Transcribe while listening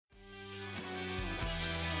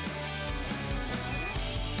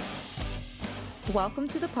Welcome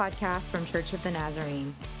to the podcast from Church of the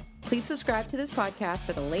Nazarene. Please subscribe to this podcast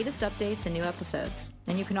for the latest updates and new episodes.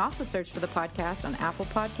 And you can also search for the podcast on Apple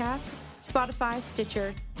Podcasts, Spotify,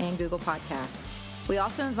 Stitcher, and Google Podcasts. We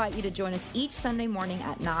also invite you to join us each Sunday morning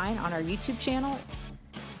at 9 on our YouTube channel.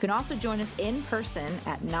 You can also join us in person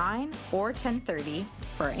at 9 or 10:30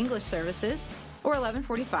 for our English services or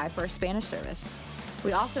 11:45 for our Spanish service.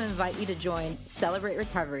 We also invite you to join Celebrate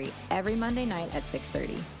Recovery every Monday night at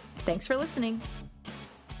 6:30. Thanks for listening.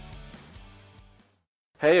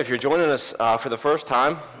 Hey, if you're joining us for the first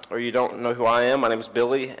time or you don't know who I am, my name is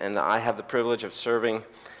Billy, and I have the privilege of serving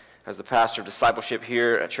as the pastor of discipleship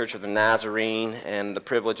here at Church of the Nazarene and the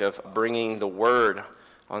privilege of bringing the Word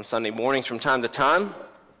on Sunday mornings from time to time.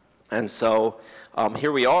 And so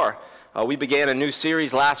here we are. We began a new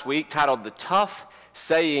series last week titled The Tough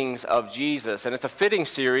Sayings of Jesus, and it's a fitting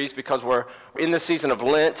series because we're in the season of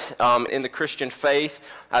Lent in the Christian faith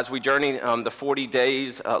as we journey the 40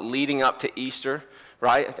 days leading up to Easter,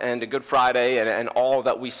 right, and to Good Friday and all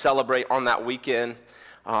that we celebrate on that weekend.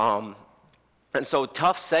 And so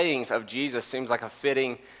Tough Sayings of Jesus seems like a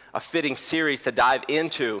fitting series to dive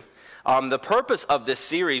into. The purpose of this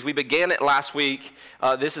series, we began it last week.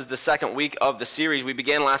 This is the second week of the series. We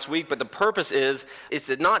began last week, but the purpose is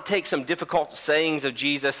to not take some difficult sayings of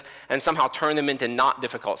Jesus and somehow turn them into not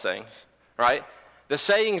difficult sayings, right? The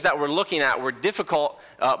sayings that we're looking at were difficult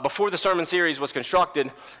before the sermon series was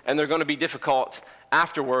constructed, and they're going to be difficult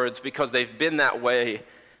afterwards because they've been that way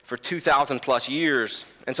for 2,000 plus years.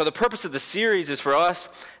 And so the purpose of the series is for us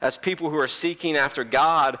as people who are seeking after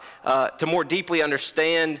God to more deeply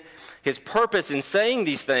understand His purpose in saying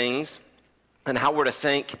these things and how we're to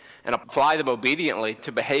think and apply them obediently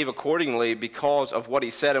to behave accordingly because of what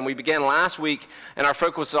He said. And we began last week, and our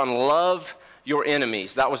focus was on love your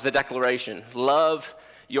enemies. That was the declaration. Love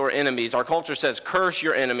your enemies. Our culture says curse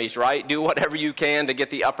your enemies, right? Do whatever you can to get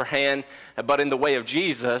the upper hand. But in the way of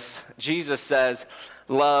Jesus, Jesus says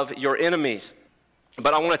love your enemies.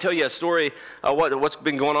 But I want to tell you a story, what's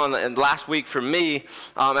been going on last week for me,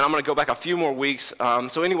 and I'm going to go back a few more weeks.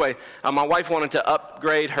 So anyway, my wife wanted to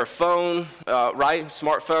upgrade her phone, right,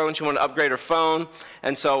 smartphone. She wanted to upgrade her phone,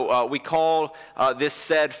 and so we called this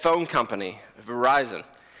said phone company, Verizon.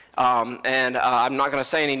 And I'm not going to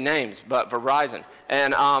say any names, but Verizon.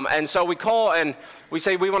 And so we call and we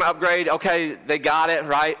say, we want to upgrade. Okay, they got it,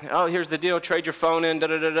 right? Oh, here's the deal. Trade your phone in,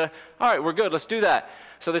 da-da-da-da. All right, we're good. Let's do that.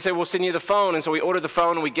 So they say, we'll send you the phone. And so we order the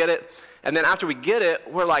phone and we get it. And then after we get it,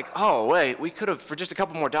 we're like, oh, wait, we could have, for just a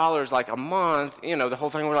couple more dollars, like a month, you know, the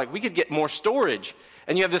whole thing. We're like, we could get more storage.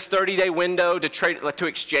 And you have this 30-day window to trade, to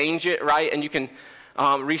exchange it, right? And you can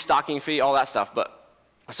restocking fee, all that stuff.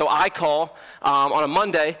 So I call on a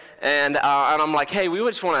Monday, and I'm like, hey, we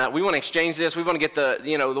want to exchange this. We want to get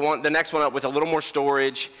the next one up with a little more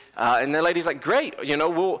storage. And the lady's like, great,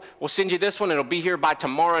 we'll send you this one. It'll be here by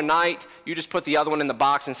tomorrow night. You just put the other one in the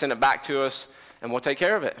box and send it back to us, and we'll take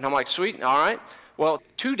care of it. And I'm like, sweet, all right. Well,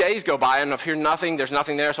 2 days go by, and I hear nothing. There's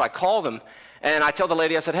nothing there. So I call them. And I tell the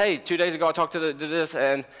lady, I said, hey, 2 days ago I talked to this,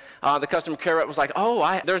 and the customer care rep was like,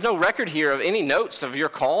 there's no record here of any notes of your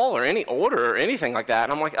call or any order or anything like that.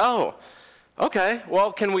 And I'm like, oh, okay,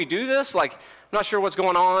 well, can we do this? Like, I'm not sure what's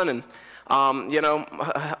going on. And,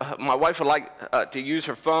 my wife would like to use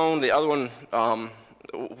her phone. The other one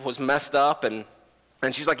was messed up, and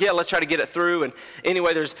she's like, yeah, let's try to get it through. And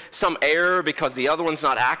anyway, there's some error because the other one's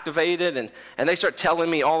not activated. And they start telling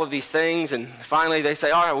me all of these things. And finally, they say,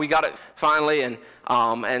 all right, we got it finally.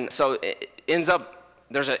 And so it ends up,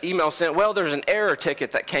 there's an email sent, well, there's an error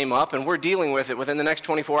ticket that came up, and we're dealing with it within the next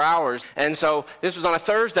 24 hours. And so this was on a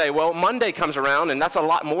Thursday. Well, Monday comes around, and that's a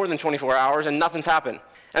lot more than 24 hours, and nothing's happened.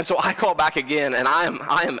 And so I call back again, and I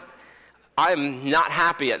am not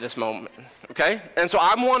happy at this moment, okay? And so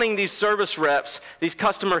I'm wanting these service reps, these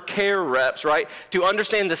customer care reps, right, to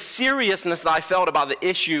understand the seriousness that I felt about the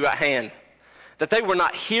issue at hand. That they were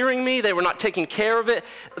not hearing me, they were not taking care of it,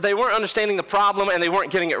 they weren't understanding the problem, and they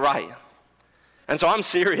weren't getting it right. And so I'm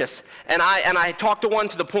serious, and I talked to one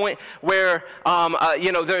to the point where I'm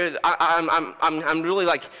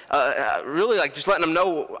really like just letting them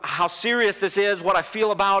know how serious this is, what I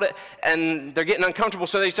feel about it, and they're getting uncomfortable,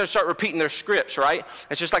 so they start repeating their scripts, right?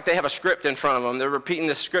 It's just like they have a script in front of them. They're repeating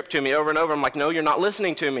this script to me over and over. I'm like, no, you're not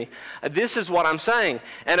listening to me. This is what I'm saying,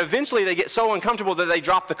 and eventually they get so uncomfortable that they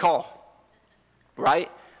drop the call,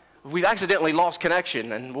 right? We've accidentally lost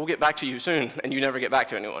connection, and we'll get back to you soon, and you never get back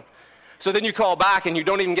to anyone. So then you call back and you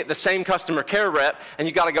don't even get the same customer care rep, and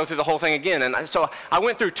you got to go through the whole thing again. And so I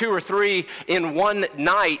went through 2 or 3 in one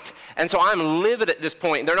night, and so I'm livid at this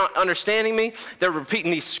point. They're not understanding me. They're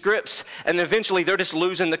repeating these scripts, and eventually they're just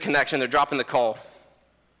losing the connection. They're dropping the call.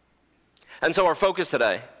 And so our focus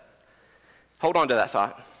today, hold on to that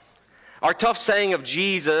thought. Our tough saying of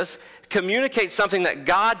Jesus communicates something that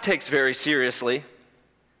God takes very seriously.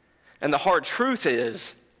 And the hard truth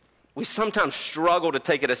is, we sometimes struggle to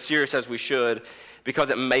take it as serious as we should because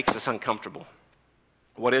it makes us uncomfortable.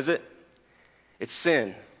 What is it? It's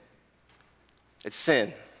sin. It's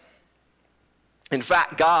sin. In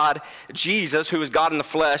fact, God, Jesus, who is God in the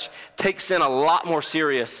flesh, takes sin a lot more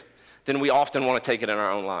serious than we often want to take it in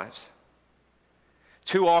our own lives.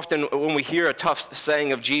 Too often when we hear a tough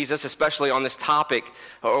saying of Jesus, especially on this topic,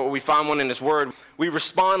 or we find one in his word, we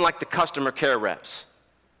respond like the customer care reps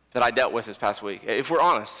that I dealt with this past week, if we're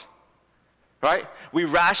honest. Right? We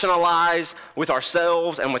rationalize with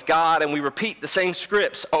ourselves and with God, and we repeat the same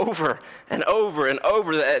scripts over and over and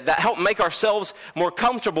over that help make ourselves more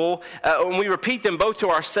comfortable when we repeat them both to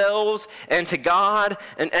ourselves and to God.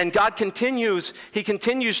 And God continues, he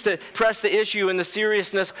continues to press the issue and the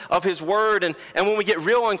seriousness of his word. And when we get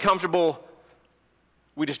real uncomfortable,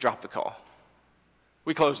 we just drop the call.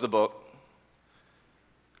 We close the book.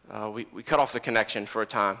 We cut off the connection for a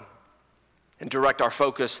time and direct our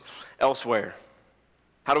focus elsewhere.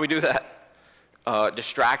 How do we do that?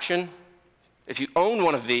 Distraction. If you own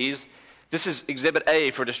one of these, this is exhibit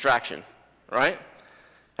A for distraction, right?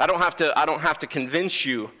 I don't have to convince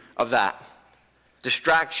you of that.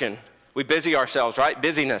 Distraction. We busy ourselves, right?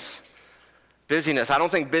 Busyness. I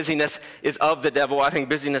don't think busyness is of the devil. I think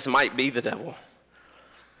busyness might be the devil.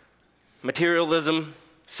 Materialism.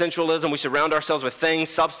 Sensualism, we surround ourselves with things,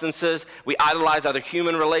 substances, we idolize other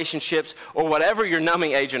human relationships, or whatever your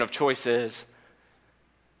numbing agent of choice is.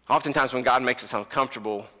 Oftentimes when God makes us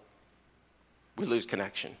uncomfortable, we lose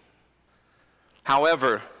connection.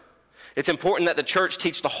 However, it's important that the church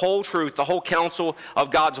teach the whole truth, the whole counsel of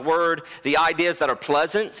God's word, the ideas that are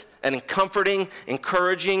pleasant and comforting,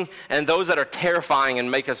 encouraging, and those that are terrifying and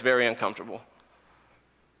make us very uncomfortable.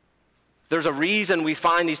 There's a reason we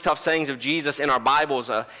find these tough sayings of Jesus in our Bibles.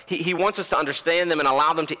 He wants us to understand them and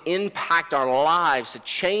allow them to impact our lives, to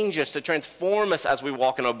change us, to transform us as we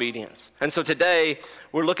walk in obedience. And so today,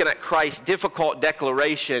 we're looking at Christ's difficult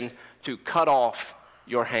declaration to cut off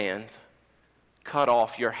your hand. Cut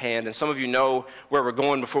off your hand. And some of you know where we're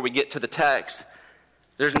going before we get to the text.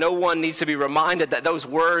 There's no one needs to be reminded that those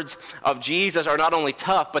words of Jesus are not only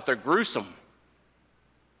tough, but they're gruesome.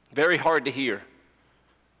 Very hard to hear.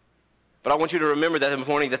 But I want you to remember that this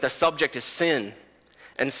morning that the subject is sin.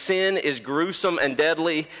 And sin is gruesome and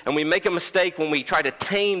deadly. And we make a mistake when we try to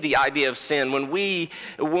tame the idea of sin. When we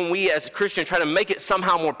as Christians try to make it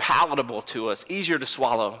somehow more palatable to us, easier to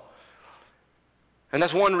swallow. And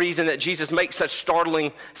that's one reason that Jesus makes such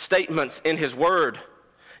startling statements in his word.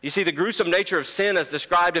 You see, the gruesome nature of sin as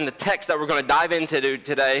described in the text that we're going to dive into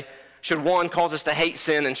today should, one, cause us to hate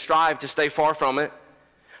sin and strive to stay far from it.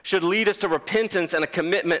 Should lead us to repentance and a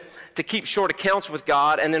commitment to keep short accounts with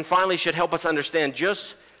God, and then finally should help us understand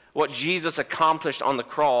just what Jesus accomplished on the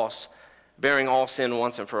cross, bearing all sin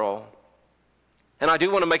once and for all. And I do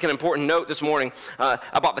want to make an important note this morning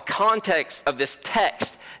about the context of this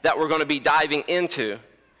text that we're going to be diving into.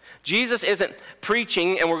 Jesus isn't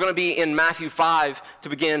preaching, and we're going to be in Matthew 5 to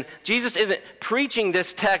begin. Jesus isn't preaching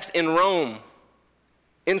this text in Rome,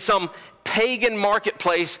 in some pagan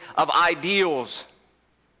marketplace of ideals,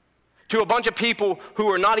 to a bunch of people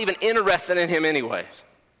who are not even interested in him anyways.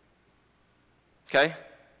 Okay?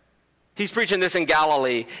 He's preaching this in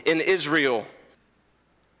Galilee, in Israel.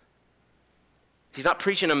 He's not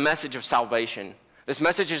preaching a message of salvation. This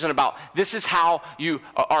message isn't about, this is how you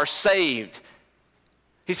are saved.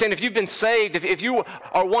 He's saying if you've been saved, if you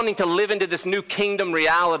are wanting to live into this new kingdom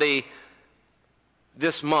reality,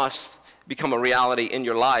 this must become a reality in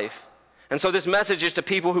your life. And so this message is to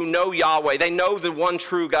people who know Yahweh. They know the one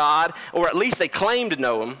true God, or at least they claim to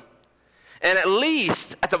know him. And at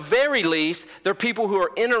the very least, they're people who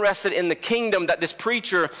are interested in the kingdom that this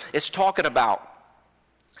preacher is talking about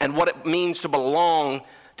and what it means to belong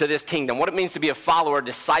to this kingdom, what it means to be a follower, a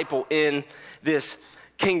disciple in this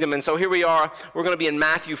kingdom. And so here we are. We're going to be in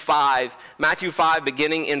Matthew 5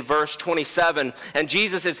 beginning in verse 27. And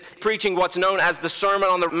Jesus is preaching what's known as the Sermon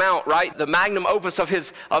on the Mount, right? The magnum opus of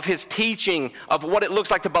his teaching of what it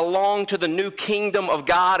looks like to belong to the new kingdom of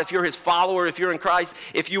God. If you're his follower, if you're in Christ,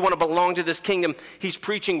 if you want to belong to this kingdom, he's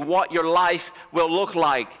preaching what your life will look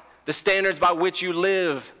like, the standards by which you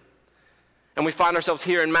live. And we find ourselves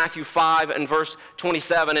here in Matthew 5 and verse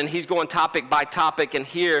 27, and he's going topic by topic, and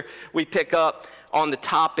here we pick up on the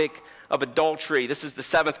topic of adultery. This is the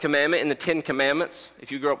 7th commandment in the 10 commandments,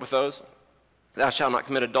 if you grew up with those. Thou shalt not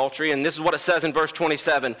commit adultery. And this is what it says in verse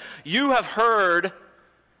 27. You have heard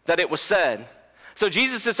that it was said. So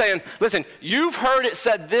Jesus is saying, listen, you've heard it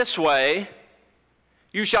said this way,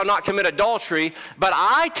 You shall not commit adultery, but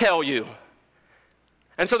I tell you.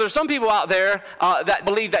 And so there's some people out there that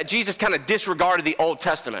believe that Jesus kind of disregarded the Old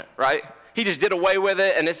Testament, right? He just did away with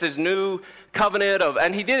it, and it's this new covenant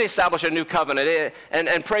and he did establish a new covenant,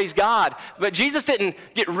 and praise God. But Jesus didn't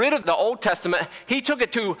get rid of the Old Testament. He took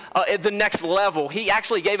it to the next level. He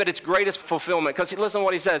actually gave it its greatest fulfillment, because listen to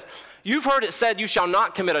what he says. You've heard it said, you shall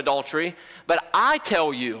not commit adultery, but I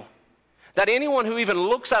tell you that anyone who even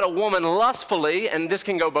looks at a woman lustfully, and this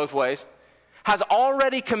can go both ways, has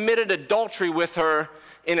already committed adultery with her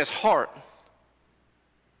in his heart.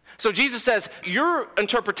 So Jesus says, your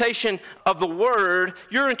interpretation of the word,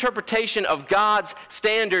 your interpretation of God's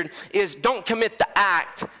standard is don't commit the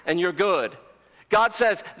act and you're good. God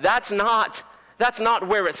says that's not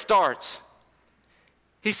where it starts.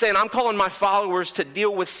 He's saying, I'm calling my followers to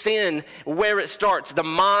deal with sin where it starts, the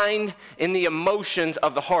mind and the emotions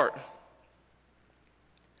of the heart.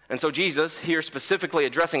 And so Jesus, here specifically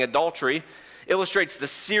addressing adultery, illustrates the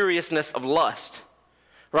seriousness of lust.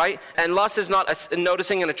 Right? And lust is not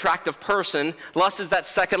noticing an attractive person. Lust is that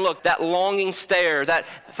second look, that longing stare, that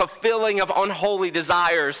fulfilling of unholy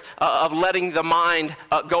desires, of letting the mind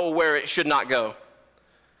go where it should not go.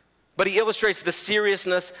 But he illustrates the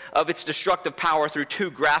seriousness of its destructive power through two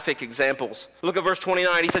graphic examples. Look at verse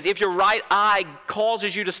 29. He says, if your right eye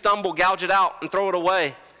causes you to stumble, gouge it out and throw it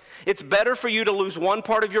away. It's better for you to lose one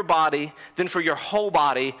part of your body than for your whole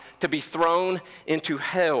body to be thrown into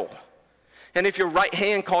hell. And if your right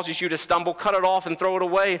hand causes you to stumble, cut it off and throw it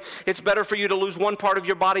away. It's better for you to lose one part of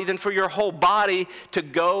your body than for your whole body to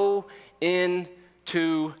go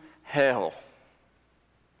into hell.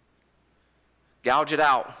 Gouge it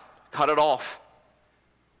out. Cut it off.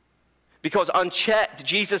 Because unchecked,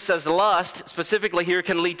 Jesus says lust, specifically here,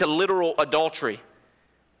 can lead to literal adultery.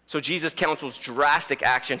 So Jesus counsels drastic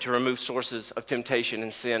action to remove sources of temptation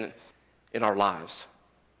and sin in our lives.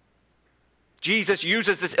 Jesus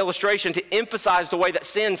uses this illustration to emphasize the way that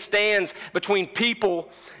sin stands between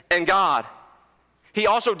people and God. He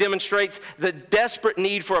also demonstrates the desperate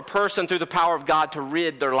need for a person through the power of God to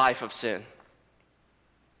rid their life of sin.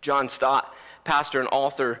 John Stott, pastor and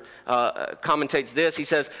author, commentates this. He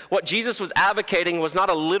says, what Jesus was advocating was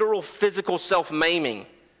not a literal physical self-maiming,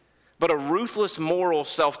 but a ruthless moral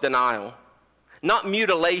self-denial. Not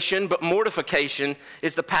mutilation, but mortification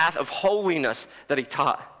is the path of holiness that he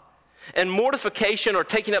taught. And mortification, or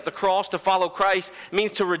taking up the cross to follow Christ,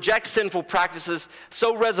 means to reject sinful practices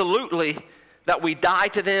so resolutely that we die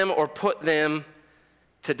to them or put them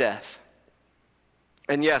to death.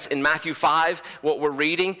 And yes, in Matthew 5, what we're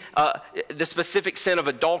reading, the specific sin of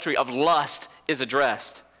adultery, of lust, is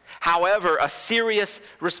addressed. However, a serious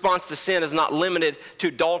response to sin is not limited to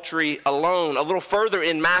adultery alone. A little further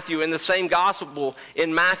in Matthew, in the same gospel,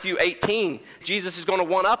 in Matthew 18, Jesus is going to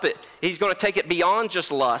one-up it. He's going to take it beyond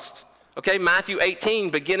just lust. Okay, Matthew 18,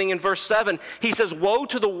 beginning in verse 7, he says, woe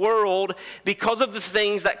to the world because of the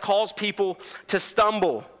things that cause people to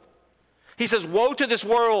stumble. He says, woe to this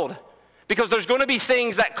world because there's going to be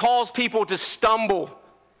things that cause people to stumble,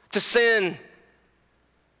 to sin.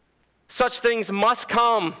 Such things must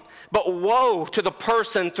come, but woe to the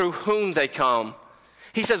person through whom they come.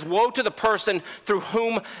 He says, woe to the person through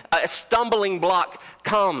whom a stumbling block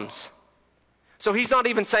comes. So he's not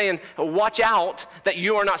even saying, watch out that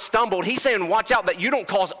you are not stumbled. He's saying, watch out that you don't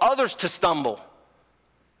cause others to stumble.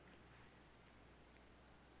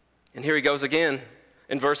 And here he goes again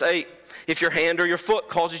in verse 8. If your hand or your foot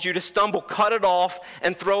causes you to stumble, cut it off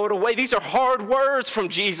and throw it away. These are hard words from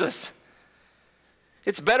Jesus.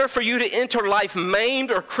 It's better for you to enter life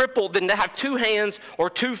maimed or crippled than to have 2 hands or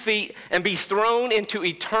 2 feet and be thrown into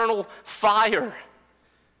eternal fire.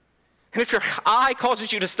 And if your eye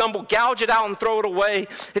causes you to stumble, gouge it out and throw it away.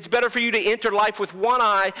 It's better for you to enter life with 1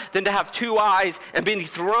 eye than to have 2 eyes and be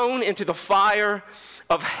thrown into the fire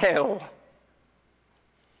of hell.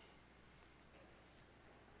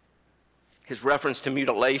 His reference to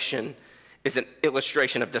mutilation is an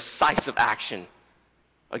illustration of decisive action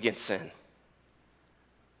against sin.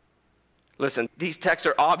 Listen, these texts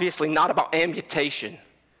are obviously not about amputation.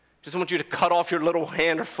 Just want you to cut off your little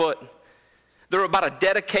hand or foot. They're about a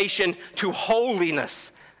dedication to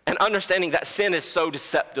holiness and understanding that sin is so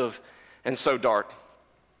deceptive and so dark.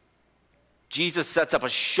 Jesus sets up a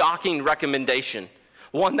shocking recommendation,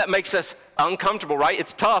 one that makes us uncomfortable, right?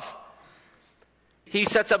 It's tough. He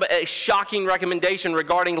sets up a shocking recommendation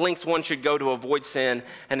regarding lengths one should go to avoid sin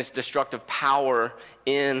and its destructive power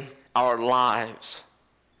in our lives.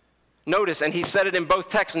 Notice, and he said it in both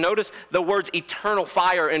texts, notice the words eternal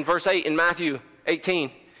fire in verse 8 in Matthew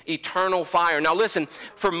 18. Eternal fire. Now listen,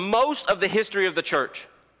 for most of the history of the church,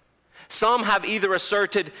 Some have either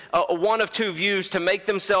asserted one of two views to make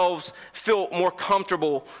themselves feel more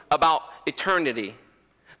comfortable about eternity.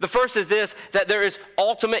 The first is this, that there is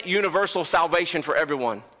ultimate universal salvation for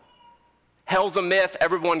everyone. Hell's a myth,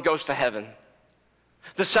 everyone goes to heaven.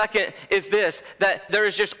 The second is this, that there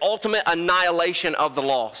is just ultimate annihilation of the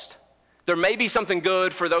lost. There may be something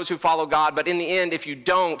good for those who follow God, but in the end, if you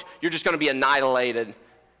don't, you're just going to be annihilated.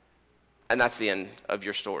 And that's the end of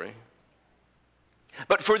your story.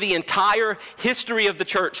 But for the entire history of the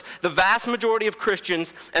church, the vast majority of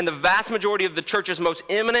Christians and the vast majority of the church's most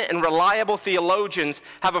eminent and reliable theologians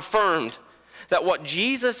have affirmed that what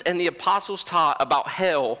Jesus and the apostles taught about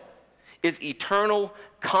hell is eternal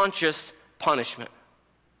conscious punishment.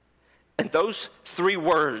 And those three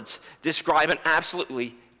words describe an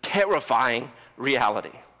absolutely terrifying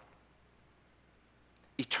reality.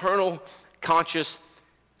 Eternal conscious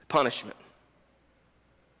punishment.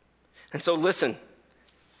 And so listen,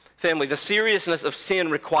 family, the seriousness of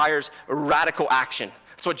sin requires radical action.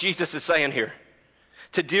 That's what Jesus is saying here.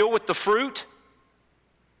 To deal with the fruit,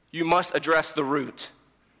 you must address the root.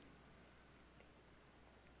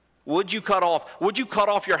 Would you cut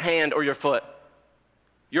off your hand or your foot?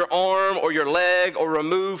 Your arm or your leg, or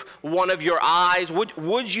remove one of your eyes?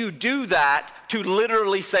 Would you do that to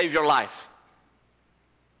literally save your life?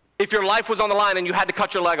 If your life was on the line and you had to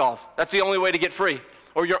cut your leg off, that's the only way to get free.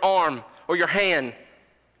 Or your arm, or your hand.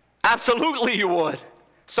 Absolutely you would.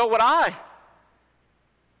 So would I.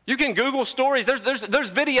 You can Google stories. There's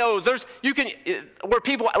videos. Where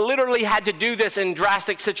people literally had to do this in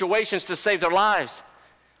drastic situations to save their lives.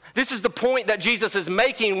 This is the point that Jesus is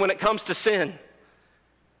making when it comes to sin.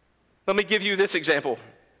 Let me give you this example.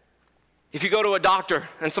 If you go to a doctor,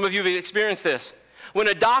 and some of you have experienced this, when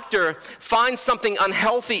a doctor finds something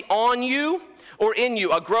unhealthy on you or in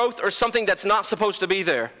you, a growth or something that's not supposed to be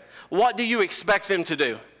there, what do you expect them to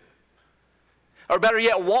do? Or better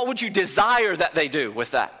yet, what would you desire that they do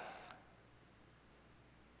with that?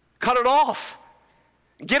 Cut it off.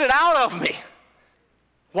 Get it out of me.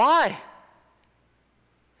 Why?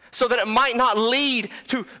 So that it might not lead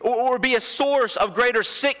to or be a source of greater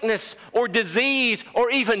sickness or disease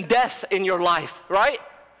or even death in your life, right?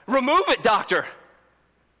 Remove it, doctor.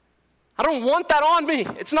 I don't want that on me.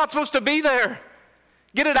 It's not supposed to be there.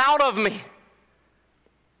 Get it out of me.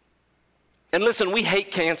 And listen, we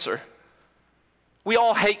hate cancer. We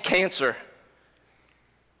all hate cancer.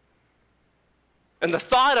 And the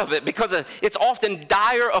thought of it, because of its often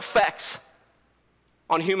dire effects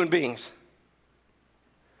on human beings.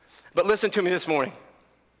 But listen to me this morning.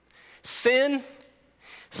 Sin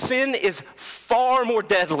is far more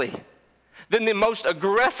deadly than the most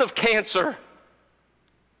aggressive cancer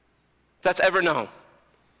that's ever known.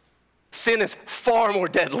 Sin is far more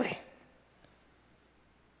deadly.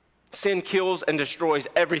 Sin kills and destroys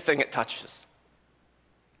everything it touches.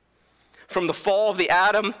 From the fall of the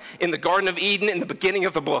Adam in the Garden of Eden in the beginning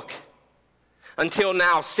of the book until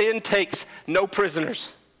now, sin takes no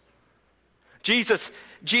prisoners. Jesus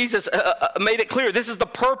made it clear this is the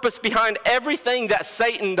purpose behind everything that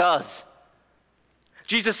Satan does.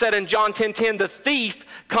 Jesus said in John 10:10, the thief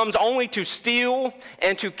comes only to steal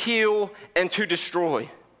and to kill and to destroy.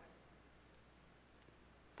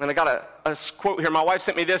 And I got a quote here. My wife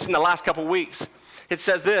sent me this in the last couple weeks. It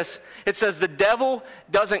says this. It says, the devil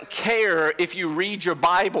doesn't care if you read your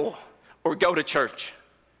Bible or go to church,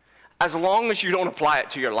 as long as you don't apply it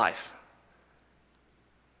to your life.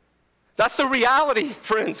 That's the reality,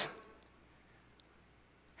 friends.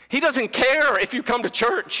 He doesn't care if you come to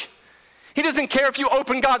church. He doesn't care if you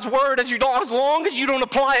open God's word as long as you don't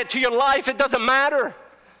apply it to your life. It doesn't matter.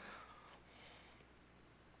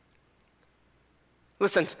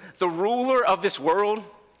 Listen, the ruler of this world,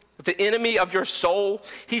 the enemy of your soul,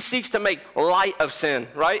 he seeks to make light of sin,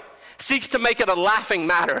 right? Seeks to make it a laughing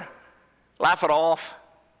matter. Laugh it off.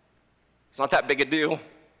 It's not that big a deal.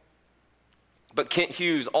 But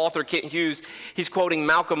author Kent Hughes, he's quoting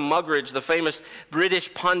Malcolm Muggeridge, the famous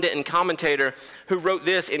British pundit and commentator who wrote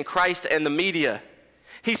this in Christ and the Media.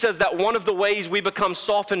 He says that one of the ways we become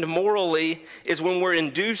softened morally is when we're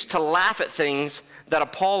induced to laugh at things that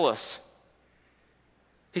appall us.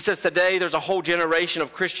 He says today there's a whole generation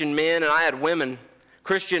of Christian men, and I add women,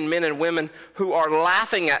 Christian men and women who are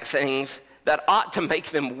laughing at things that ought to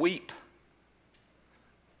make them weep.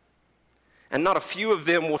 And not a few of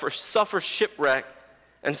them will suffer shipwreck,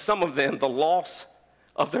 and some of them the loss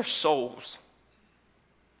of their souls.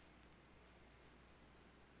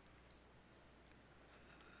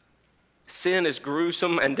 Sin is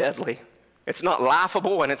gruesome and deadly. It's not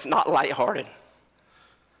laughable and it's not lighthearted.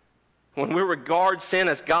 When we regard sin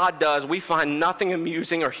as God does, we find nothing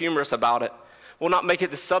amusing or humorous about it. We'll not make it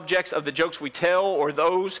the subjects of the jokes we tell or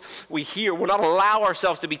those we hear. We'll not allow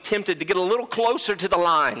ourselves to be tempted to get a little closer to the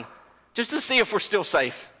line just to see if we're still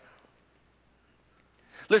safe.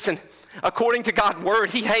 Listen, according to God's word,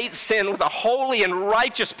 he hates sin with a holy and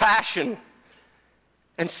righteous passion.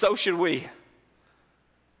 And so should we.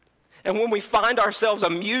 And when we find ourselves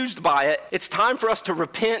amused by it, it's time for us to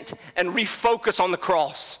repent and refocus on the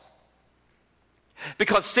cross.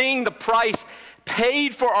 Because seeing the price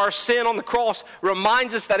paid for our sin on the cross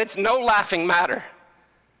reminds us that it's no laughing matter.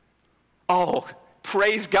 Oh,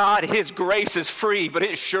 praise God, his grace is free, but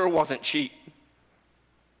it sure wasn't cheap.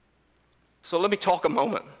 So let me talk a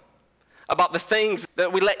moment about the things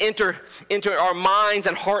that we let enter into our minds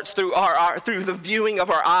and hearts through through the viewing of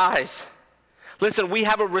our eyes. Listen, we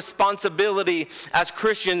have a responsibility as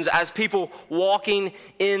Christians, as people walking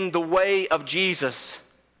in the way of Jesus.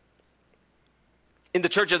 In the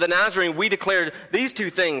Church of the Nazarene, we declared these two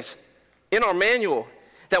things in our manual,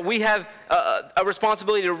 that we have a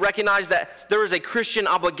responsibility to recognize that there is a Christian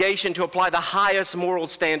obligation to apply the highest moral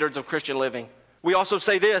standards of Christian living. We also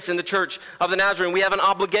say this in the Church of the Nazarene: we have an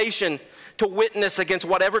obligation to witness against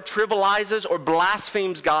whatever trivializes or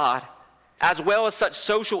blasphemes God, as well as such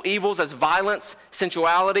social evils as violence,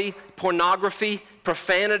 sensuality, pornography,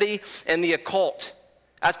 profanity, and the occult,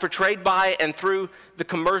 as portrayed by and through the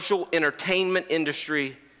commercial entertainment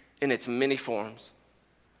industry in its many forms.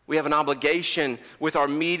 We have an obligation with our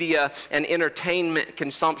media and entertainment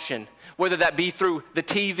consumption, whether that be through the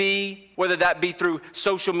TV, whether that be through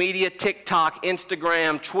social media, TikTok,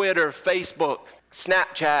 Instagram, Twitter, Facebook,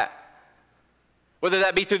 Snapchat, whether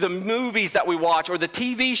that be through the movies that we watch or the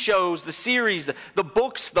TV shows, the series, the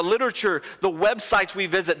books, the literature, the websites we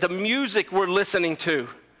visit, the music we're listening to.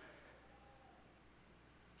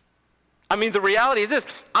 I mean, the reality is this.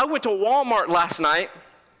 I went to Walmart last night,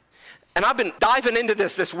 and I've been diving into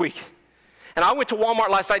this week. And I went to Walmart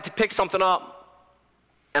last night to pick something up,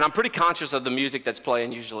 and I'm pretty conscious of the music that's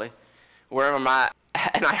playing usually, wherever I'm at.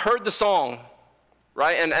 And I heard the song,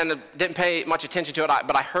 right? And I didn't pay much attention to it,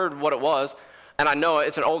 but I heard what it was. And I know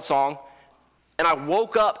it's an old song. And I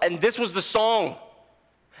woke up, and this was the song.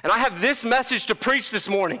 And I have this message to preach this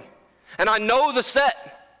morning. And I know the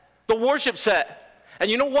set, the worship set. And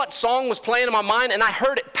you know what song was playing in my mind? And I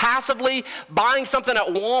heard it passively buying something at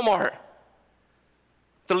Walmart.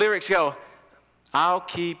 The lyrics go, "I'll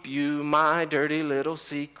keep you my dirty little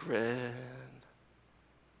secret.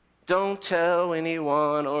 Don't tell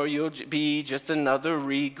anyone or you'll be just another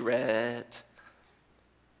regret."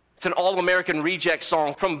 It's an all-American reject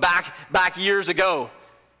song from back years ago.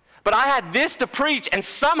 But I had this to preach, and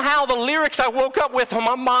somehow the lyrics I woke up with on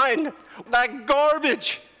my mind, that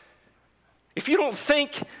garbage. If you don't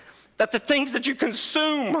think that the things that you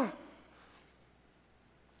consume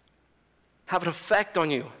have an effect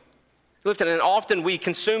on you, listen, and often we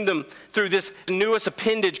consume them through this newest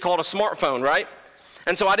appendage called a smartphone, right?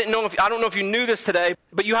 And so I don't know if you knew this today,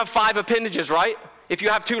 but you have 5 appendages, right? If you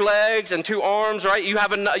have 2 legs and 2 arms, right, you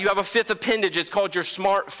have a 5th appendage. It's called your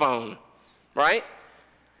smartphone, right?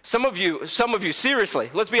 Some of you, seriously,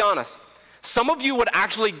 let's be honest. Some of you would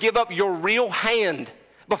actually give up your real hand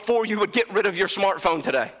before you would get rid of your smartphone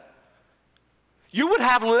today. You would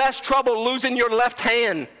have less trouble losing your left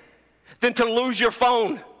hand than to lose your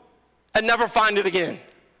phone and never find it again.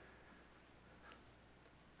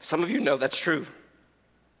 Some of you know that's true.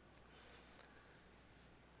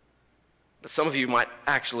 But some of you might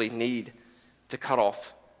actually need to cut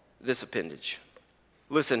off this appendage.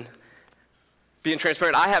 Listen, being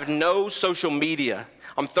transparent, I have no social media.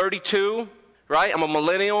 I'm 32, right? I'm a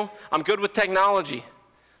millennial. I'm good with technology.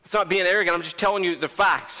 It's not being arrogant. I'm just telling you the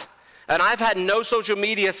facts. And I've had no social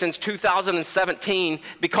media since 2017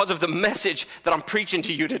 because of the message that I'm preaching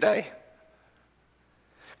to you today.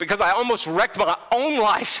 Because I almost wrecked my own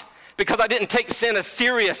life because I didn't take sin as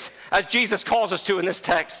serious as Jesus calls us to in this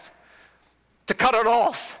text. To cut it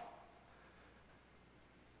off.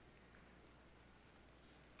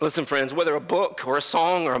 Listen, friends, whether a book or a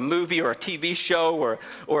song or a movie or a TV show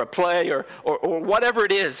or a play or whatever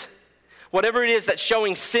it is that's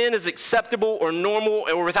showing sin is acceptable or normal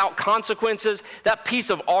or without consequences, that piece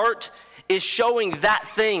of art is showing that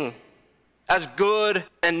thing as good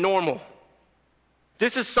and normal.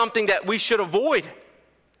 This is something that we should avoid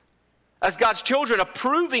as God's children,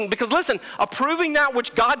 approving that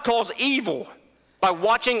which God calls evil by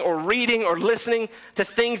watching or reading or listening to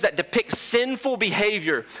things that depict sinful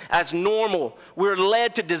behavior as normal. We're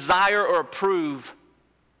led to desire or approve,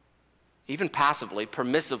 even passively,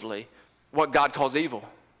 permissively, what God calls evil.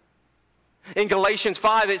 In Galatians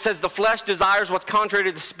 5, it says the flesh desires what's contrary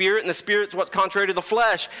to the spirit, and the spirit's what's contrary to the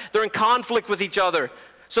flesh. They're in conflict with each other.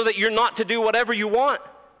 so that you're not to do whatever you want.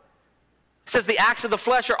 It says the acts of the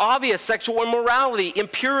flesh are obvious: sexual immorality,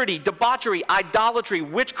 impurity, debauchery, idolatry,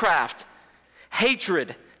 witchcraft,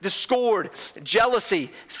 hatred, discord,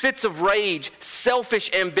 jealousy, fits of rage, selfish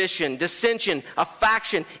ambition, dissension, a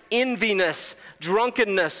faction, enviness,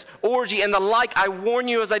 drunkenness, orgy, and the like. I warn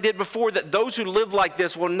you, as I did before, that those who live like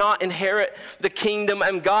this will not inherit the kingdom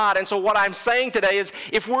of God. And so what I'm saying today is,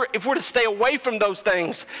 if we're to stay away from those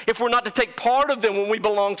things, if we're not to take part of them when we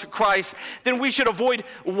belong to Christ, then we should avoid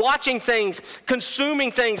watching things,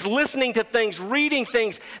 consuming things, listening to things, reading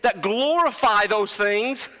things that glorify those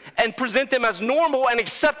things and present them as normal and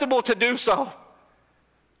acceptable to do so.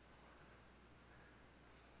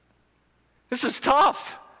 This is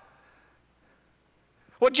tough.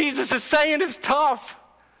 What Jesus is saying is tough.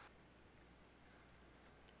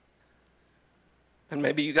 And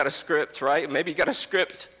maybe you got a script, right? Maybe you got a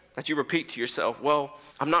script that you repeat to yourself. Well,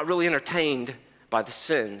 I'm not really entertained by the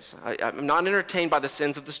sins. I'm not entertained by the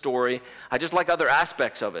sins of the story. I just like other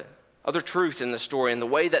aspects of it, other truth in the story and the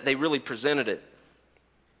way that they really presented it.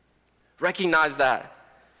 Recognize that.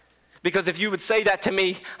 Because if you would say that to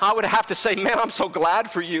me, I would have to say, man, I'm so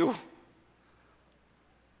glad for you.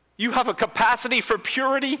 You have a capacity for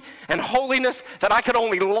purity and holiness that I could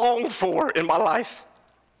only long for in my life.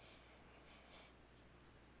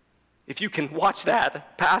 If you can watch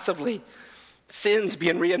that passively, sins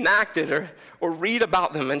being reenacted or read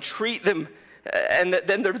about them and treat them, and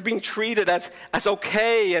then they're being treated as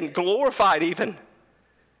okay and glorified even,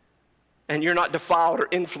 and you're not defiled or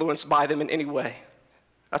influenced by them in any way,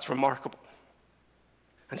 that's remarkable.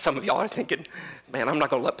 And some of y'all are thinking, man, I'm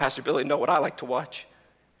not going to let Pastor Billy know what I like to watch.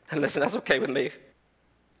 And listen, that's okay with me.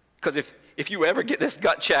 Because if you ever get this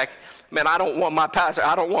gut check, man, I don't want my pastor,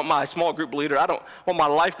 I don't want my small group leader, I don't want my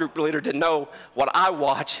life group leader to know what I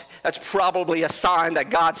watch. That's probably a sign that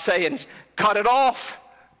God's saying, cut it off.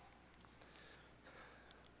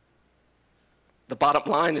 The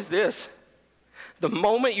bottom line is this: the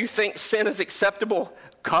moment you think sin is acceptable,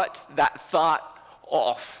 cut that thought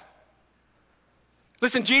off.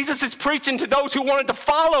 Listen, Jesus is preaching to those who wanted to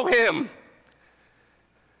follow him.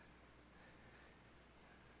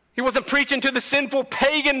 He wasn't preaching to the sinful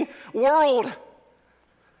pagan world.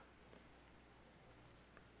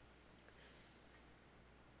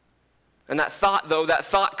 And that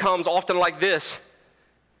thought comes often like this.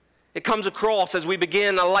 It comes across as we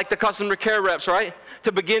begin, like the customer care reps, right?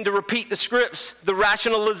 To begin to repeat the scripts, the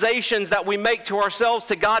rationalizations that we make to ourselves,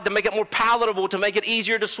 to God, to make it more palatable, to make it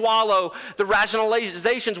easier to swallow, the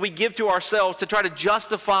rationalizations we give to ourselves to try to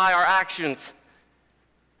justify our actions.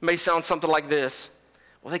 It may sound something like this.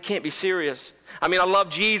 Well, they can't be serious. I mean, I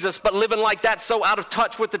love Jesus, but living like that's so out of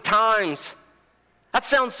touch with the times. That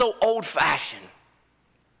sounds so old-fashioned.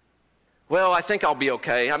 Well, I think I'll be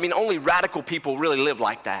okay. I mean, only radical people really live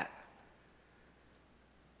like that.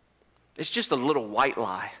 It's just a little white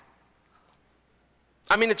lie.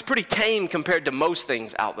 I mean, it's pretty tame compared to most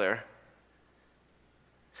things out there.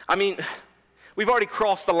 I mean, we've already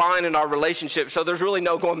crossed the line in our relationship, so there's really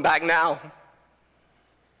no going back now.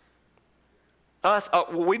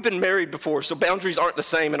 We've been married before, so boundaries aren't the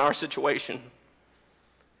same in our situation.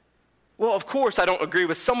 Well, of course, I don't agree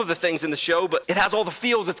with some of the things in the show, but it has all the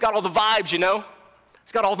feels. It's got all the vibes, you know?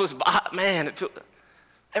 It's got all those vibes. Man,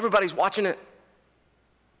 everybody's watching it.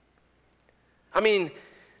 I mean,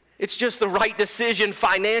 it's just the right decision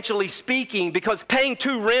financially speaking, because paying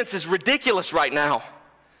 2 rents is ridiculous right now.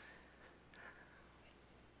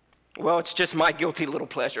 Well, it's just my guilty little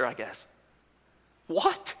pleasure, I guess.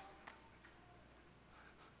 What?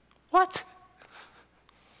 What?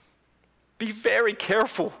 Be very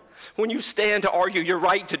careful when you stand to argue your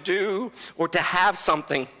right to do or to have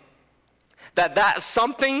something, that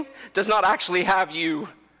something does not actually have you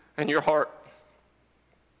and your heart.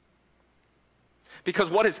 Because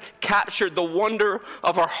what has captured the wonder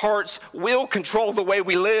of our hearts will control the way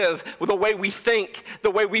we live, the way we think,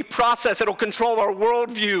 the way we process. It'll control our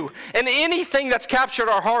worldview. And anything that's captured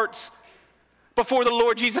our hearts before the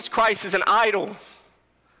Lord Jesus Christ is an idol.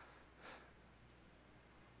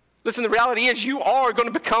 Listen, the reality is you are going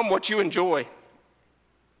to become what you enjoy.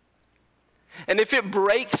 And if it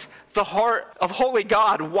breaks the heart of holy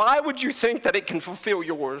God, why would you think that it can fulfill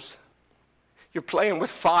yours? You're playing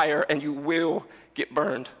with fire and you will get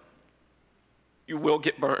burned. You will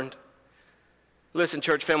get burned. Listen,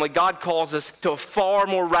 church family, God calls us to a far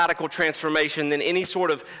more radical transformation than any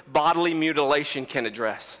sort of bodily mutilation can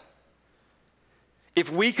address. If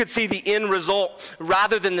we could see the end result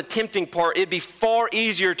rather than the tempting part, it'd be far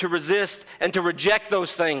easier to resist and to reject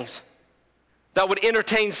those things that would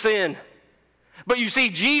entertain sin. But you see,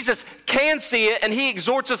 Jesus can see it, and he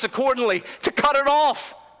exhorts us accordingly to cut it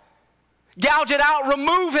off. Gouge it out,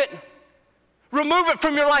 remove it. Remove it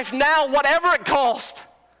from your life now, whatever it cost.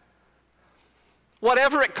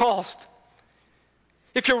 Whatever it cost.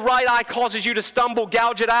 If your right eye causes you to stumble,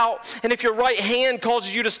 gouge it out. And if your right hand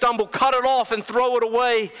causes you to stumble, cut it off and throw it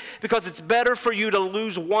away, because it's better for you to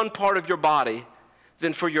lose one part of your body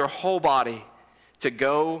than for your whole body to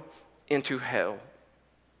go into hell.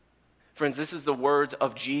 Friends, this is the words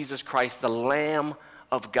of Jesus Christ, the Lamb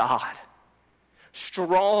of God.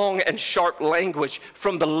 Strong and sharp language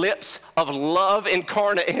from the lips of love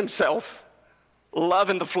incarnate himself, love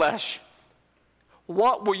in the flesh.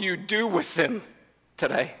 What will you do with them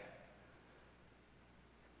today?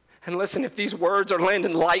 And listen, if these words are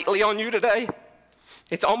landing lightly on you today,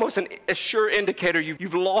 it's almost a sure indicator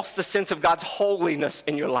you've lost the sense of God's holiness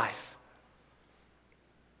in your life.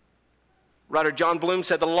 Writer John Bloom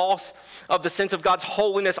said the loss of the sense of God's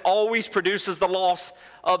holiness always produces the loss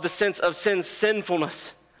of the sense of sin's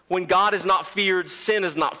sinfulness. When God is not feared, sin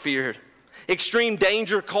is not feared. Extreme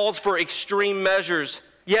danger calls for extreme measures.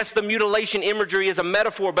 Yes, the mutilation imagery is a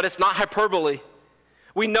metaphor, but it's not hyperbole.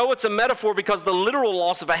 We know it's a metaphor because the literal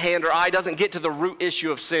loss of a hand or eye doesn't get to the root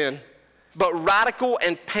issue of sin. But radical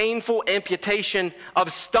and painful amputation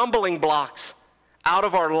of stumbling blocks out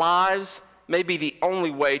of our lives may be the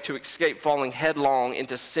only way to escape falling headlong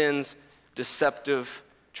into sin's deceptive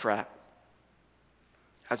trap.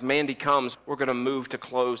 As Mandy comes, we're going to move to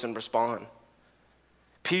close and respond.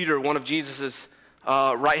 Peter, one of Jesus'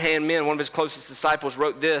 right-hand men, one of his closest disciples,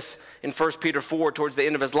 wrote this in 1 Peter 4 towards the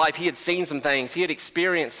end of his life. He had seen some things. He had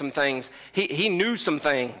experienced some things. He knew some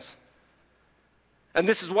things. And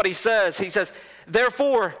this is what he says. He says,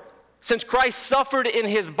 therefore, since Christ suffered in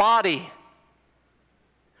his body,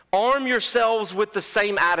 arm yourselves with the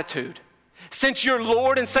same attitude. Since your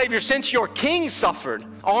Lord and Savior, since your King suffered,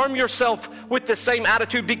 arm yourself with the same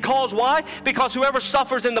attitude. Because why? Because whoever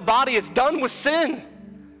suffers in the body is done with sin.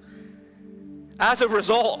 As a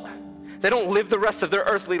result, they don't live the rest of their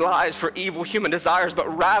earthly lives for evil human desires,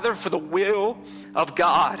 but rather for the will of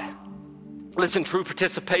God. Listen, true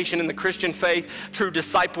participation in the Christian faith, true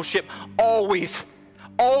discipleship always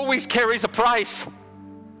carries a price.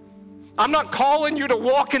 I'm not calling you to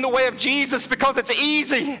walk in the way of Jesus because it's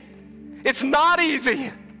easy. It's not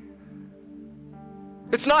easy.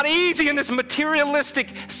 It's not easy in this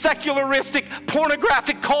materialistic, secularistic,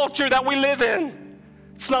 pornographic culture that we live in.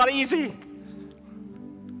 It's not easy.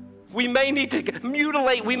 We may need to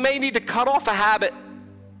mutilate, we may need to cut off a habit,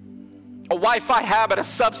 a Wi-Fi habit, a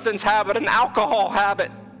substance habit, an alcohol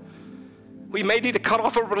habit. We may need to cut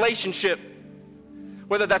off a relationship,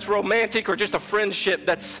 whether that's romantic or just a friendship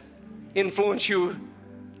that's influenced you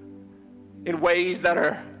in ways that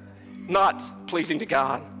are not pleasing to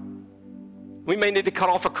God. We may need to cut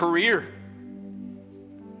off a career.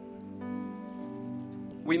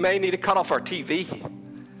 We may need to cut off our TV.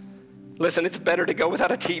 Listen, it's better to go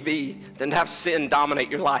without a TV than to have sin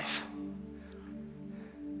dominate your life.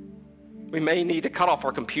 We may need to cut off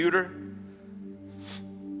our computer.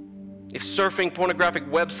 If surfing pornographic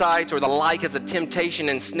websites or the like is a temptation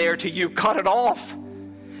and snare to you, cut it off.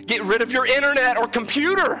 Get rid of your internet or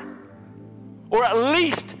computer, or at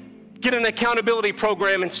least get an accountability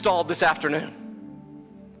program installed this afternoon.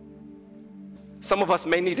 Some of us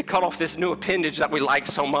may need to cut off this new appendage that we like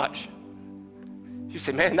so much. You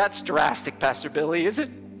say, man, that's drastic, Pastor Billy, is it?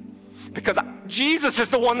 Because Jesus is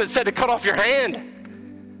the one that said to cut off your hand.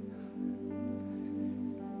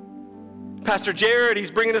 Pastor Jared, he's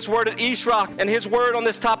bringing this word at East Rock, and his word on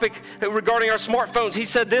this topic regarding our smartphones, he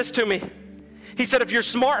said this to me. He said, if your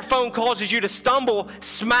smartphone causes you to stumble,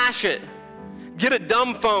 smash it. Get a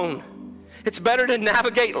dumb phone. It's better to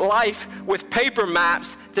navigate life with paper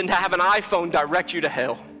maps than to have an iPhone direct you to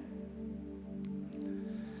hell.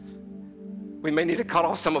 We may need to cut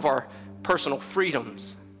off some of our personal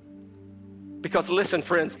freedoms. Because listen,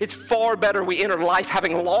 friends, it's far better we enter life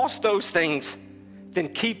having lost those things than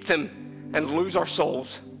keep them and lose our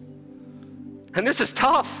souls. And this is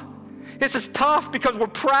tough. This is tough because we're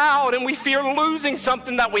proud and we fear losing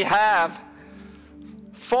something that we have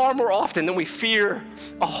far more often than we fear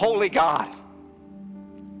a holy God,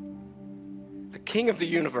 the King of the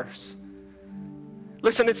universe.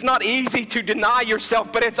 Listen, it's not easy to deny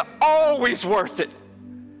yourself, but it's always worth it.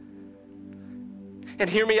 And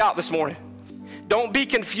hear me out this morning. Don't be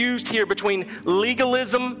confused here between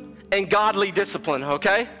legalism and godly discipline,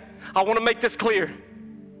 okay? I want to make this clear.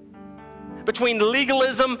 Between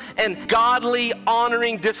legalism and godly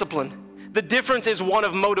honoring discipline, the difference is one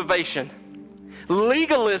of motivation.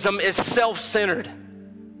 Legalism is self-centered.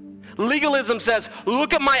 Legalism says,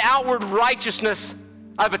 look at my outward righteousness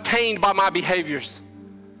I've attained by my behaviors.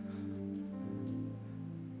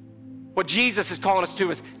 What Jesus is calling us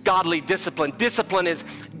to is godly discipline. Discipline is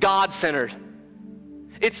God-centered.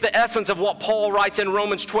 It's the essence of what Paul writes in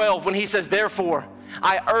Romans 12 when he says, therefore,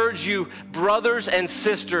 I urge you, brothers and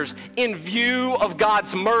sisters, in view of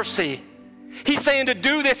God's mercy. He's saying to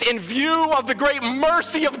do this in view of the great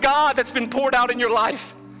mercy of God that's been poured out in your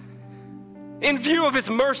life. In view of his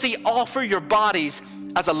mercy, offer your bodies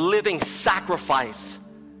as a living sacrifice,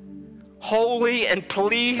 holy and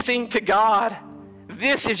pleasing to God.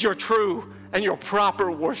 This is your true and your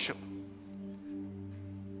proper worship.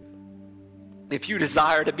 If you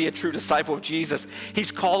desire to be a true disciple of Jesus,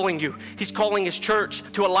 he's calling you. He's calling his church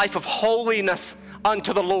to a life of holiness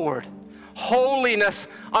unto the Lord. Holiness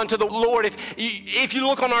unto the Lord. If you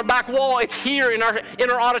look on our back wall, it's here in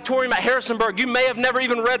our auditorium at Harrisonburg. You may have never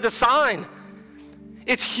even read the sign.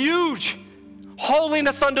 It's huge.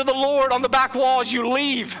 Holiness unto the Lord on the back wall as you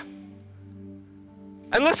leave.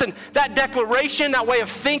 And listen, that declaration, that way of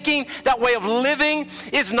thinking, that way of living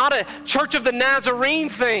is not a Church of the Nazarene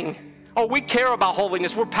thing. Oh, we care about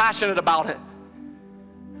holiness. We're passionate about it.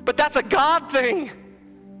 But that's a God thing.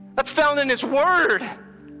 That's found in his word.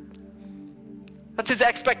 That's his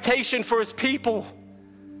expectation for his people.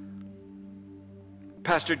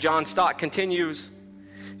 Pastor John Stott continues,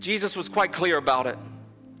 Jesus was quite clear about it.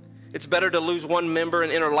 It's better to lose one member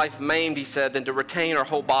and enter life maimed, he said, than to retain our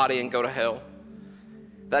whole body and go to hell.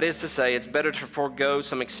 That is to say, it's better to forego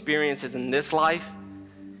some experiences in this life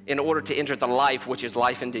in order to enter the life which is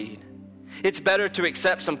life indeed. It's better to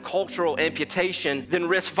accept some cultural amputation than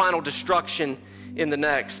risk final destruction in the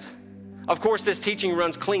next. Of course, this teaching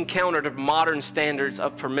runs clean counter to modern standards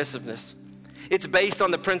of permissiveness. It's based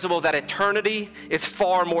on the principle that eternity is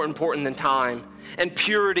far more important than time, and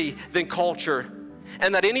purity than culture,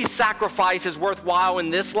 and that any sacrifice is worthwhile in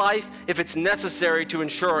this life if it's necessary to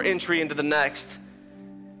ensure our entry into the next.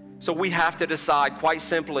 So we have to decide, quite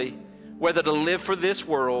simply, whether to live for this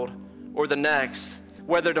world or the next,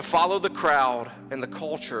 whether to follow the crowd and the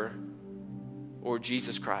culture or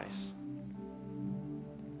Jesus Christ.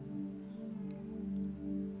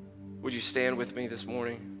 Would you stand with me this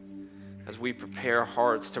morning as we prepare our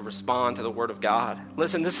hearts to respond to the Word of God?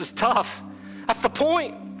 Listen, this is tough. That's the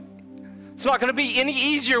point. It's not going to be any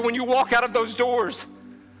easier when you walk out of those doors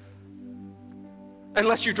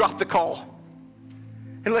unless you drop the call.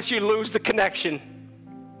 Unless you lose the connection.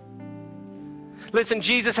 Listen,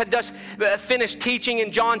 Jesus had just finished teaching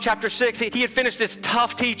in John chapter 6. He had finished this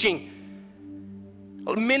tough teaching.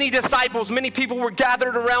 Many disciples, many people were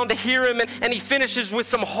gathered around to hear him, and he finishes with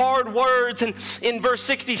some hard words. And in verse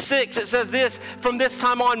 66, it says this, from this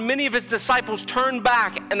time on, many of his disciples turned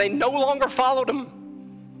back, and they no longer followed him.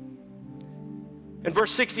 In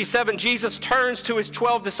verse 67, Jesus turns to his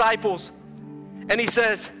 12 disciples, and he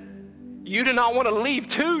says, you do not want to leave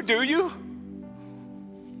too, do you?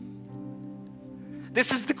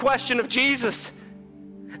 This is the question of Jesus.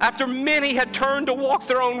 After many had turned to walk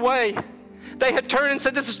their own way, they had turned and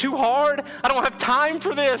said, this is too hard. I don't have time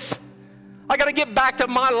for this. I got to get back to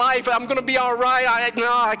my life. I'm going to be all right.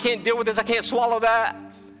 I can't deal with this. I can't swallow that.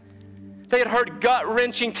 They had heard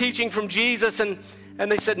gut-wrenching teaching from Jesus, and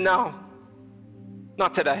they said, no,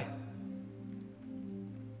 not today.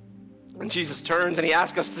 And Jesus turns and he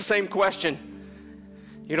asks us the same question.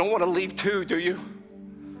 You don't want to leave too, do you?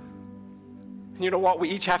 And you know what? We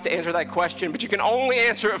each have to answer that question, but you can only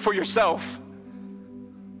answer it for yourself.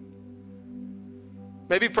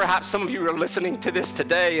 Maybe perhaps some of you are listening to this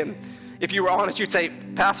today, and if you were honest, you'd say,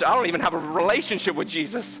 Pastor, I don't even have a relationship with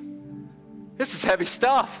Jesus. This is heavy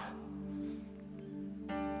stuff.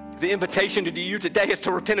 The invitation to you today is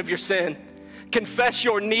to repent of your sin. Confess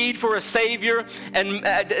your need for a Savior and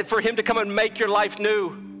for him to come and make your life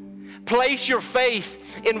new. Place your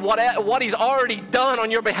faith in what he's already done on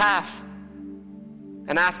your behalf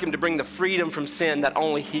and ask him to bring the freedom from sin that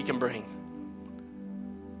only he can bring.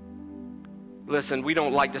 Listen, we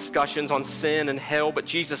don't like discussions on sin and hell, but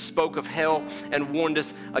Jesus spoke of hell and warned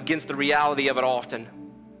us against the reality of it often.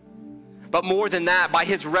 But more than that, by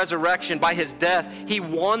his resurrection, by his death, he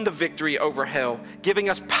won the victory over hell, giving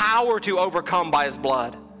us power to overcome by his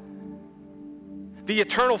blood. The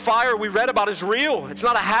eternal fire we read about is real. It's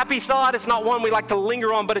not a happy thought. It's not one we like to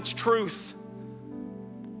linger on, but it's truth.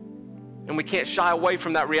 And we can't shy away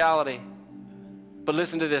from that reality. But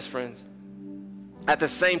listen to this, friends. At the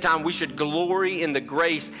same time, we should glory in the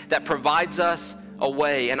grace that provides us a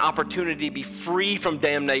way, an opportunity to be free from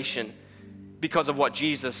damnation because of what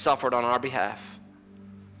Jesus suffered on our behalf.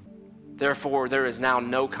 Therefore, there is now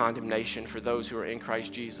no condemnation for those who are in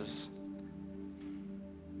Christ Jesus.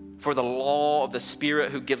 For the law of the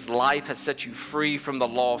Spirit who gives life has set you free from the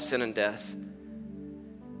law of sin and death.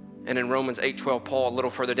 And in Romans 8:12, Paul, a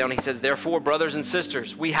little further down, he says, therefore, brothers and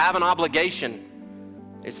sisters, we have an obligation.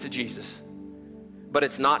 It's to Jesus. But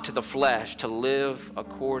it's not to the flesh to live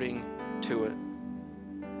according to it.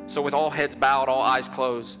 So with all heads bowed, all eyes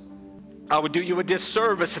closed, I would do you a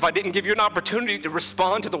disservice if I didn't give you an opportunity to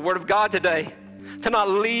respond to the Word of God today, to not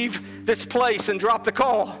leave this place and drop the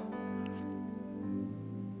call.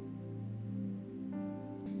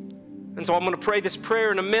 And so I'm going to pray this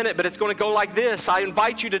prayer in a minute, but it's going to go like this. I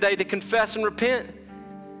invite you today to confess and repent.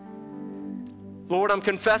 Lord, I'm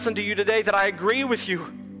confessing to you today that I agree with you.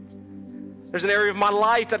 There's an area of my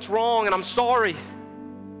life that's wrong, and I'm sorry,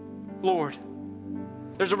 Lord.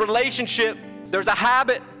 There's a relationship, there's a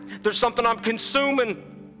habit, there's something I'm consuming.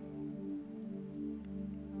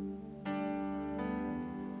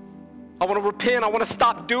 I want to repent. I want to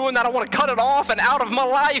stop doing that. I want to cut it off and out of my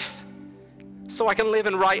life so I can live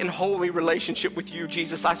in right and holy relationship with you,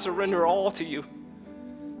 Jesus. I surrender all to you.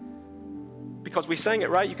 Because we sang it,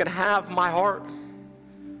 right? You can have my heart.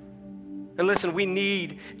 And listen, we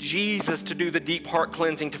need Jesus to do the deep heart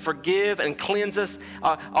cleansing, to forgive and cleanse us,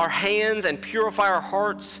 our hands, and purify our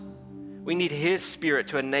hearts. We need His Spirit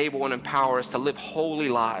to enable and empower us to live holy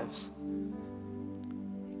lives.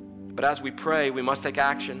 But as we pray, we must take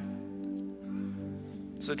action.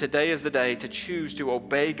 So today is the day to choose to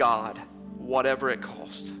obey God, whatever it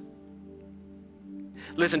costs.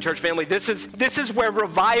 Listen, church family, this is where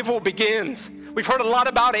revival begins. We've heard a lot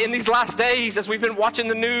about it in these last days as we've been watching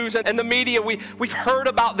the news and the media. We've heard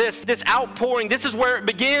about this outpouring. This is where it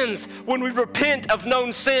begins, when we repent of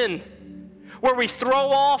known sin, where we throw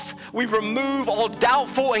off, we remove all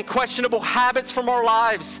doubtful and questionable habits from our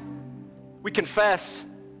lives. We confess,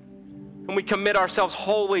 and we commit ourselves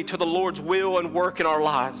wholly to the Lord's will and work in our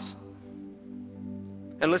lives.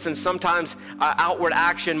 And listen, sometimes our outward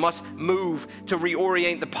action must move to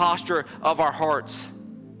reorient the posture of our hearts.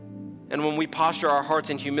 And when we posture our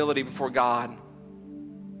hearts in humility before God,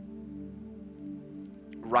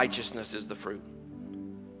 righteousness is the fruit.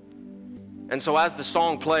 And so as the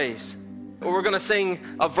song plays, we're going to sing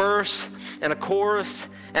a verse and a chorus.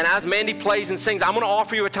 And as Mandy plays and sings, I'm going to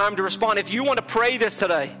offer you a time to respond. If you want to pray this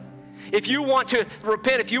today, if you want to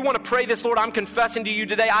repent, if you want to pray this, Lord, I'm confessing to you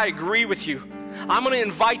today, I agree with you. I'm going to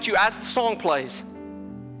invite you, as the song plays,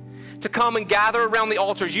 to come and gather around the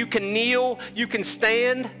altars. You can kneel, you can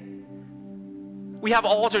stand. We have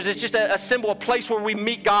altars. It's just a symbol, a place where we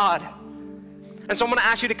meet God. And so I'm going to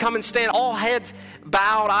ask you to come and stand, all heads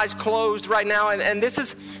bowed, eyes closed right now. And this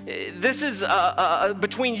is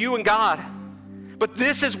between you and God. But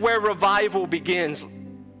this is where revival begins,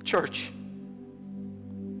 church.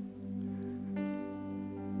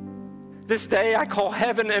 This day I call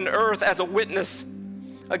heaven and earth as a witness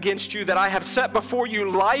against you, that I have set before you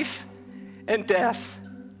life and death,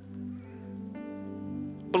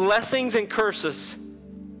 blessings and curses.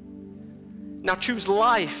 Now choose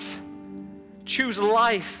life. Choose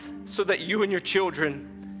life so that you and your children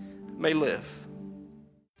may live.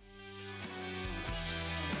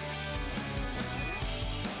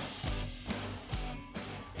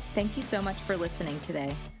 Thank you so much for listening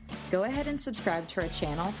today. Go ahead and subscribe to our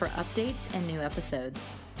channel for updates and new episodes.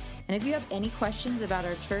 And if you have any questions about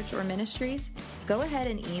our church or ministries, go ahead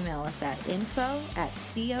and email us at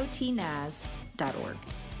info@cotnaz.org.